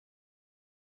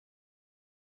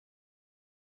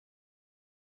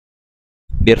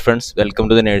Dear friends, welcome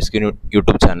to the nurisng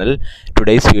YouTube channel.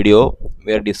 Today's video,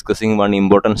 we are discussing one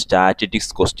important statistics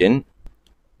question.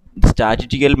 The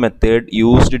statistical method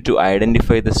used to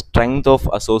identify the strength of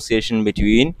association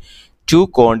between two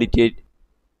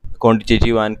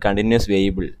quantitative and continuous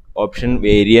variable. Option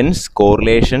variance,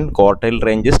 correlation, quartile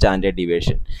range, standard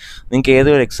deviation. നിങ്ങൾക്ക്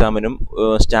ഏതൊരു എക്സാമിനും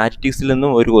സ്റ്റാറ്റിസ്റ്റിക്സിൽ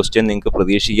നിന്നും ഒരു question നിങ്ങൾക്ക്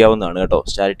പ്രതീക്ഷിക്കാവുന്നതാണ് കേട്ടോ.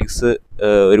 Statistics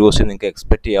ഒരു question നിങ്ങൾക്ക്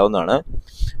expect ചെയ്യാവുന്നതാണ്.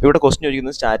 ഇവിടെ ക്വസ്റ്റ്യൻ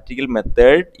ചോദിക്കുന്നത് statistical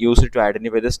method used to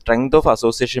identify the strength of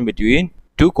association between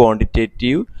two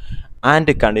quantitative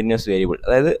and continuous variable.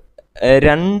 അതായത്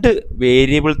രണ്ട്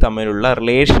വേരിയബിൾ തമ്മിലുള്ള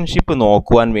റിലേഷൻഷിപ്പ്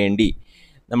നോക്കുവാൻ വേണ്ടി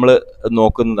നമ്മൾ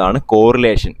നോക്കുന്നതാണ്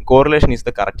correlation. Correlation is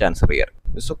the correct answer here.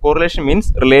 So correlation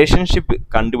means relationship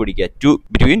കണ്ടുപിടിക്കുക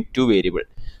between two variable.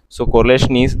 So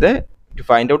correlation is to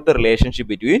find out the relationship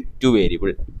between two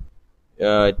variable.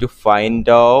 To find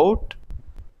out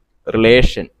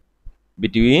relation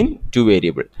between two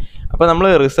variable. അപ്പോൾ നമ്മൾ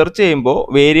research ചെയ്യുമ്പോൾ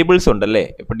variables ഉണ്ടല്ലേ,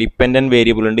 ഇപ്പോൾ dependent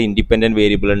variable ഉണ്ട്, independent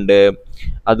variable ഉണ്ട്,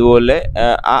 അതുപോലെ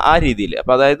ആ രീതിയിൽ.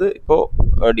 അപ്പോൾ അതായത് ഇപ്പോൾ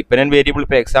ഡിപ്പെൻഡൻറ്റ് വേരിയബിൾ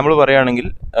ഇപ്പോൾ എക്സാമ്പിൾ പറയുകയാണെങ്കിൽ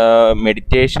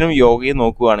മെഡിറ്റേഷനും യോഗയും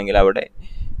നോക്കുകയാണെങ്കിൽ അവിടെ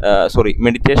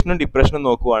മെഡിറ്റേഷനും ഡിപ്രഷനും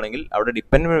നോക്കുകയാണെങ്കിൽ അവിടെ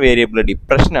ഡിപ്പെൻഡൻറ്റ് വേരിയബിൾ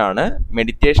ഡിപ്രഷനാണ്,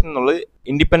 മെഡിറ്റേഷൻ എന്നുള്ളത്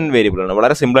ഇൻഡിപെൻഡൻറ്റ് വേരിയബിളാണ്.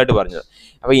 വളരെ സിമ്പിളായിട്ട് പറഞ്ഞത്.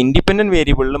 അപ്പോൾ ഇൻഡിപെൻഡൻറ്റ്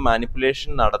വേരിയബിളിൽ മാനിപ്പുലേഷൻ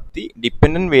നടത്തി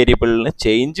ഡിപ്പെൻഡൻറ്റ് വേരിയബിളിന്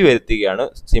ചേഞ്ച് വരുത്തുകയാണ്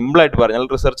സിമ്പിളായിട്ട് പറഞ്ഞാൽ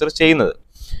റിസർച്ചർ ചെയ്യുന്നത്.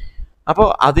 അപ്പോൾ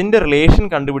അതിൻ്റെ റിലേഷൻ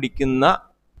കണ്ടുപിടിക്കുന്ന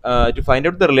to find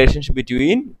out the relationship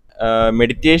between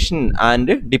meditation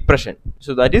and depression.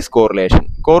 So that is correlation.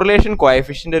 Correlation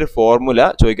coefficient ഒരു ഫോർമുല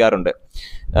ചോദിക്കാറുണ്ട്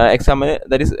എക്സാമിന്.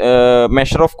 That is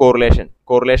measure of correlation.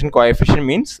 Correlation coefficient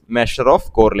means measure of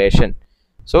correlation.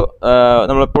 So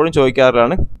നമ്മളെപ്പോഴും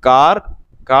ചോദിക്കാറുള്ളതാണ്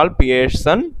call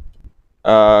Pearson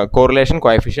correlation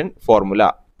coefficient formula.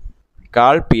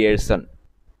 Call Pearson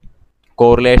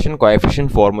correlation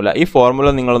coefficient formula. ഈ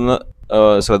formula നിങ്ങളൊന്ന്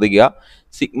ശ്രദ്ധിക്കുക.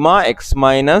 Sigma X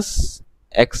minus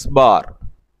X bar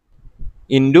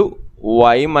into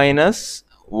Y minus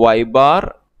Y bar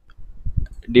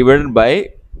divided by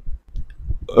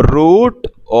root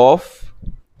of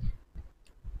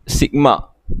sigma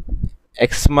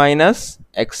X minus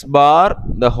X bar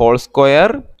the whole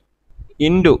square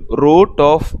into root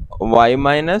of Y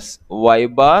minus Y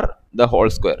bar the whole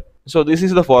square. So this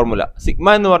is the formula. Sigma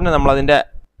എന്ന് പറഞ്ഞാൽ നമ്മളതിൻ്റെ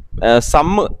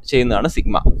sum ചെയ്യുന്നതാണ്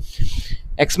sigma.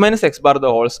 X minus X bar the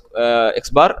whole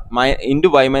X bar into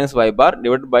Y minus Y bar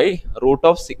divide by root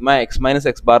of sigma X minus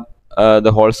X bar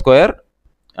the whole square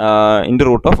into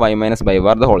root of Y minus Y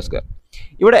bar the whole square.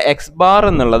 ഇവിടെ X bar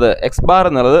എന്നുള്ളത്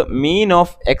mean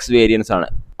of X variance ആണ്.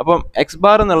 അപ്പം X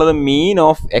bar എന്നുള്ളത് mean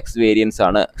of X variance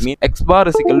ആണ്. X bar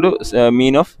is equal to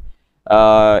mean of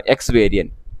X variant.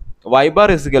 Y bar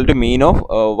is equal to mean of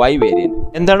Y variant.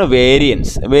 എന്താണ്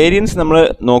variance? Variance നമ്മൾ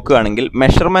നോക്കുകയാണെങ്കിൽ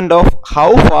measurement of how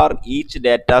far each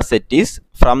data set is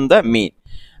from the mean.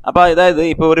 അപ്പോൾ അതായത്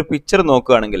ഇപ്പോൾ ഒരു picture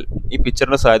നോക്കുകയാണെങ്കിൽ ഈ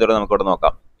പിക്ചറിന്റെ സഹായത്തോടെ നമുക്കിവിടെ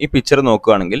നോക്കാം. ഈ പിക്ചർ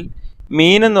നോക്കുകയാണെങ്കിൽ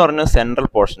മീൻ എന്ന് പറഞ്ഞ സെൻട്രൽ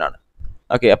പോർഷനാണ്.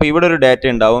 ഓക്കെ, അപ്പോൾ ഇവിടെ ഒരു ഡാറ്റ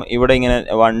ഉണ്ടാവും. ഇവിടെ ഇങ്ങനെ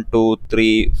 1 2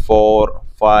 3 4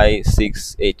 5 6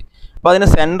 8. അപ്പോൾ അതിന്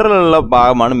സെൻട്രലുള്ള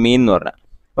ഭാഗമാണ് മീൻ എന്ന് പറഞ്ഞാൽ.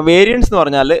 അപ്പോൾ വേരിയൻസ് എന്ന്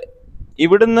പറഞ്ഞാൽ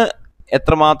ഇവിടുന്ന്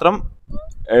എത്രമാത്രം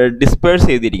ഡിസ്പേഴ്സ്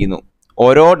ചെയ്തിരിക്കുന്നു,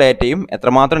 ഓരോ ഡാറ്റയും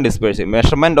എത്രമാത്രം ഡിസ്പേഴ്സ് ചെയ്യും.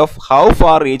 Measurement of how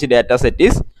far each data set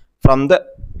is from the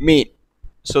mean.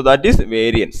 So that is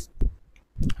variance.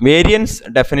 Variance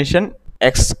definition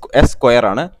X square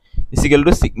ആണ്, is equal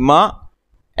to sigma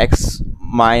X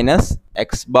minus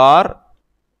X bar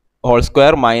whole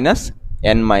square minus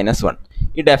N minus 1.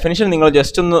 ഈ definition നിങ്ങൾ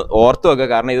just ഒന്ന് ഓർത്ത് വെക്കുക.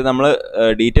 കാരണം ഇത് നമ്മൾ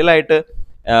detail ആയിട്ട്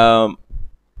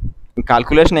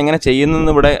കാൽക്കുലേഷൻ എങ്ങനെ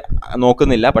ചെയ്യുന്നതെന്ന് ഇവിടെ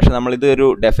നോക്കുന്നില്ല. പക്ഷെ നമ്മളിത് ഒരു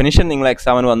ഡെഫിനിഷൻ നിങ്ങൾ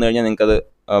എക്സാമിന് വന്നു കഴിഞ്ഞാൽ നിങ്ങൾക്കത്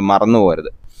മറന്നു പോകരുത്.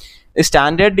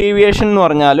 സ്റ്റാൻഡേർഡ് ഡീവിയേഷൻ എന്ന്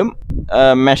പറഞ്ഞാലും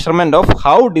measurement of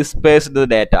how dispersed the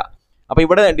data. അപ്പോൾ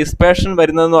ഇവിടെ ഡിസ്പേർഷൻ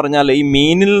വരുന്നതെന്ന് പറഞ്ഞാൽ ഈ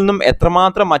മീനിൽ നിന്നും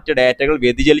എത്രമാത്രം മറ്റ് ഡാറ്റകൾ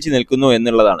വ്യതിചലിച്ച് നിൽക്കുന്നു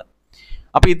എന്നുള്ളതാണ്.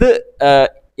 അപ്പോൾ ഇത്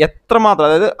എത്രമാത്രം,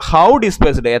 അതായത് ഹൗ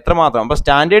ഡിസ്പേഴ്സ്ഡ് എത്രമാത്രം. അപ്പോൾ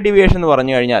സ്റ്റാൻഡേർഡ് ഡീവിയേഷൻ എന്ന്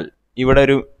പറഞ്ഞു കഴിഞ്ഞാൽ ഇവിടെ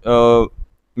ഒരു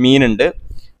മീനുണ്ട്.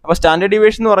 അപ്പോൾ സ്റ്റാൻഡേർഡ്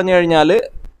ഡീവിയേഷൻ എന്ന് പറഞ്ഞു കഴിഞ്ഞാൽ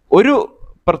ഒരു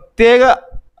പ്രത്യേക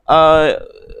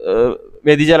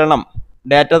വ്യതിചലനം,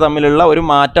 ഡാറ്റ തമ്മിലുള്ള ഒരു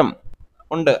മാറ്റം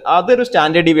ഉണ്ട്, അതൊരു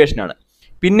സ്റ്റാൻഡേർഡ് ഡീവിയേഷനാണ്.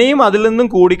 പിന്നെയും അതിൽ നിന്നും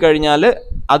കൂടിക്കഴിഞ്ഞാൽ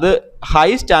അത് ഹൈ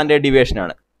സ്റ്റാൻഡേർഡ്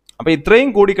ഡീവിയേഷനാണ്. അപ്പോൾ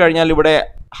ഇത്രയും കൂടിക്കഴിഞ്ഞാൽ ഇവിടെ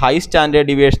ഹൈ സ്റ്റാൻഡേർഡ്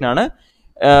ഡീവിയേഷനാണ്.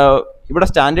 ഇവിടെ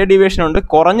സ്റ്റാൻഡേർഡ് ഡീവിയേഷൻ ഉണ്ട്.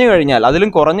 കുറഞ്ഞു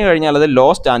കഴിഞ്ഞാൽ അത് ലോ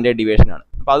സ്റ്റാൻഡേർഡ് ഡീവിയേഷനാണ്.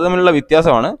 അപ്പോൾ അത് തമ്മിലുള്ള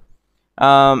വ്യത്യാസമാണ്.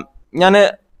 ഞാൻ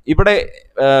ഇവിടെ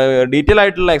ഡീറ്റെയിൽ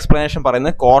ആയിട്ടുള്ള എക്സ്പ്ലനേഷൻ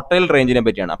പറയുന്നത് ക്വാർട്ടൈൽ റേഞ്ചിനെ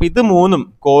പറ്റിയാണ്. അപ്പോൾ ഇത് മൂന്നും,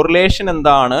 കോറിലേഷൻ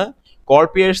എന്താണ്,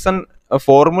 കോൾപിയേഴ്സൺ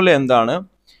ഫോർമുല എന്താണ്,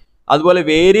 അതുപോലെ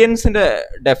വേരിയൻസിന്റെ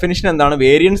ഡെഫിനിഷൻ എന്താണ്,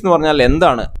 വേരിയൻസ് എന്ന് പറഞ്ഞാൽ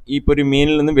എന്താണ്, ഈ ഇപ്പോൾ ഒരു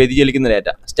മീനിൽ നിന്ന് വ്യതിചലിക്കുന്ന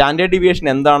ഡാറ്റ, സ്റ്റാൻഡേർഡ് ഡീവിയേഷൻ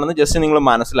എന്താണെന്ന് ജസ്റ്റ് നിങ്ങൾ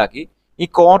മനസ്സിലാക്കി ഈ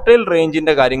ക്വാർട്ടൈൽ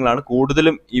റേഞ്ചിന്റെ കാര്യങ്ങളാണ്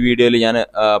കൂടുതലും ഈ വീഡിയോയിൽ ഞാൻ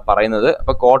പറയുന്നത്.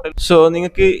 അപ്പോൾ ക്വാർട്ടൈൽ, സോ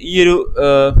നിങ്ങൾക്ക് ഈ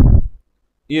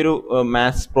ഒരു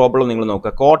മാത്സ് പ്രോബ്ലം നിങ്ങൾ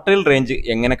നോക്കുക. ക്വാർട്ടൈൽ റേഞ്ച്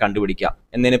എങ്ങനെ കണ്ടുപിടിക്കാം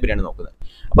എന്നതിനെ പറ്റിയാണ് നോക്കുന്നത്.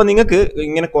 അപ്പോൾ നിങ്ങൾക്ക്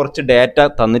ഇങ്ങനെ കുറച്ച് ഡാറ്റ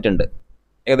തന്നിട്ടുണ്ട്.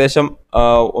 ഏകദേശം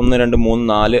 1 2 3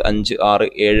 4 5 6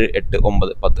 7 8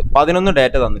 9 10 11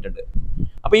 ഡാറ്റ തന്നിട്ടുണ്ട്.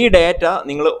 അപ്പോൾ ഈ ഡാറ്റ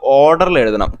നിങ്ങൾ ഓർഡറിൽ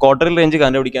എഴുതണം. ക്വാർട്ടൈൽ റേഞ്ച്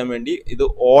കണ്ടുപിടിക്കാൻ വേണ്ടി ഇത്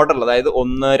ഓർഡറിൽ, അതായത്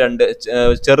 1 2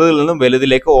 ചെറുതിൽ നിന്നും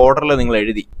വലുതിലേക്ക് ഓർഡറിൽ നിങ്ങൾ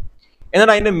എഴുതി.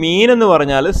 എന്നിട്ട് അതിൻ്റെ മീൻ എന്ന്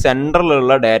പറഞ്ഞാൽ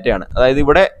സെൻട്രലിലുള്ള ഡാറ്റയാണ്. അതായത്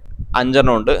ഇവിടെ 5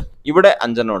 എണ്ണം ഉണ്ട്, ഇവിടെ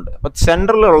 5 എണ്ണം ഉണ്ട്. അപ്പോൾ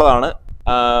സെൻട്രലിലുള്ളതാണ്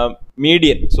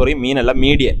മീഡിയൻ. Sorry, മീനല്ല,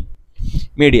 median.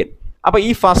 അപ്പോൾ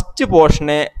ഈ ഫസ്റ്റ്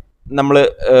പോർഷനെ നമ്മൾ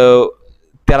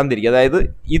തരംതിരിക്കുക. അതായത്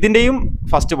ഇതിൻ്റെയും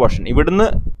ഫസ്റ്റ് പോർഷൻ ഇവിടുന്ന്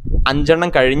 5 എണ്ണം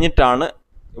കഴിഞ്ഞിട്ടാണ്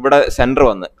ഇവിടെ സെൻറ്റർ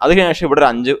വന്ന്, അതിനുശേഷം ഇവിടെ ഒരു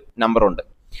 5 നമ്പറുണ്ട്.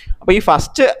 അപ്പോൾ ഈ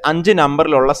ഫസ്റ്റ് 5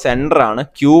 നമ്പറിലുള്ള സെൻറ്ററാണ്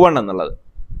Q1 എന്നുള്ളത്.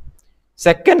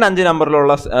 സെക്കൻഡ്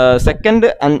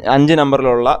 5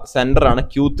 നമ്പറിലുള്ള സെൻറ്ററാണ്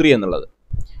Q3 എന്നുള്ളത്.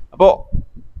 അപ്പോൾ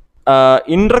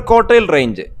ക്വാർട്ടൈൽ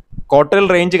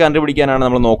റേഞ്ച് കണ്ടുപിടിക്കാനാണ്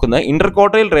നമ്മൾ നോക്കുന്നത്.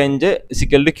 ഇന്റർക്വാർട്ടൈൽ range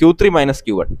is equal to Q3 -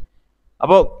 Q1.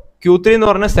 അപ്പോൾ Q3 എന്ന്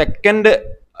പറഞ്ഞാൽ സെക്കൻഡ്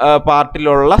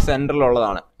പാർട്ടിലുള്ള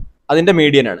സെൻറ്ററിലുള്ളതാണ്, അതിൻ്റെ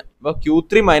മീഡിയനാണ്. അപ്പോൾ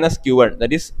Q3 - Q1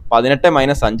 ദാറ്റ് ഈസ് 18 -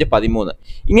 5 13.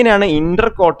 ഇങ്ങനെയാണ്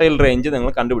ഇന്റർക്വാർട്ടൈൽ റേഞ്ച് നിങ്ങൾ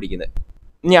കണ്ടുപിടിക്കുന്നത്.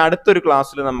 ഇനി അടുത്തൊരു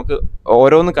ക്ലാസ്സിൽ നമുക്ക്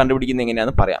ഓരോന്ന് കണ്ടുപിടിക്കുന്നത്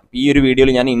എങ്ങനെയാണെന്ന് പറയാം. ഈ ഒരു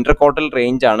വീഡിയോയിൽ ഞാൻ ഇന്റർക്വാർട്ടൈൽ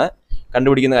റേഞ്ച് ആണ്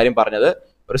കണ്ടുപിടിക്കുന്ന കാര്യം പറഞ്ഞത്.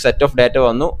 ഒരു സെറ്റ് ഓഫ് ഡാറ്റ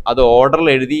വന്നു, അത് ഓർഡറിൽ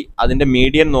എഴുതി, അതിൻ്റെ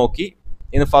മീഡിയൻ നോക്കി.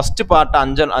 ഇന്ന് ഫസ്റ്റ് പാർട്ട്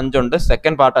 5 ഉണ്ട്,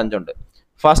 സെക്കൻഡ് പാർട്ട് 5 ഉണ്ട്.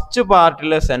 ഫസ്റ്റ്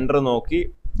പാർട്ടിലെ സെൻറ്റർ നോക്കി,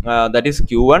 that is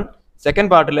Q1.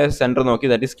 Second പാർട്ടിലെ centre നോക്കി,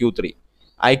 that is Q3.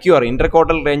 IQR,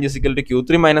 interquartile range is equal to Q3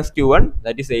 - Q1,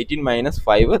 that is 18 -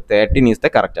 5, 13 is the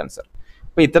correct answer.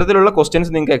 അപ്പോൾ ഇത്തരത്തിലുള്ള ക്വസ്റ്റ്യൻസ്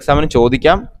നിങ്ങൾക്ക് എക്സാമിന്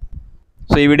ചോദിക്കാം.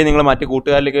 സോ ഈ വീഡിയോ നിങ്ങൾ മറ്റു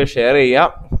കൂട്ടുകാരിലേക്ക് ഷെയർ ചെയ്യുക.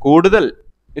 കൂടുതൽ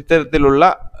ഇത്തരത്തിലുള്ള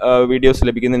വീഡിയോസ്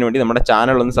ലഭിക്കുന്നതിന് വേണ്ടി നമ്മുടെ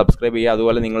ചാനൽ ഒന്ന് സബ്സ്ക്രൈബ് ചെയ്യുക.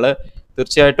 അതുപോലെ നിങ്ങൾ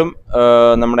തീർച്ചയായിട്ടും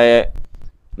നമ്മുടെ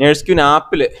NORCET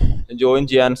ആപ്പിൽ ജോയിൻ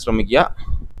ചെയ്യാൻ ശ്രമിക്കുക.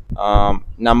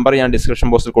 നമ്പർ ഞാൻ ഡിസ്ക്രിപ്ഷൻ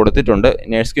ബോക്സിൽ കൊടുത്തിട്ടുണ്ട്.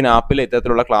 NORCET ആപ്പിൽ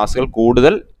ഇത്തരത്തിലുള്ള ക്ലാസ്സുകൾ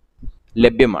കൂടുതൽ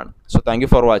ലഭ്യമാണ്. So thank you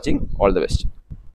for watching. All the best.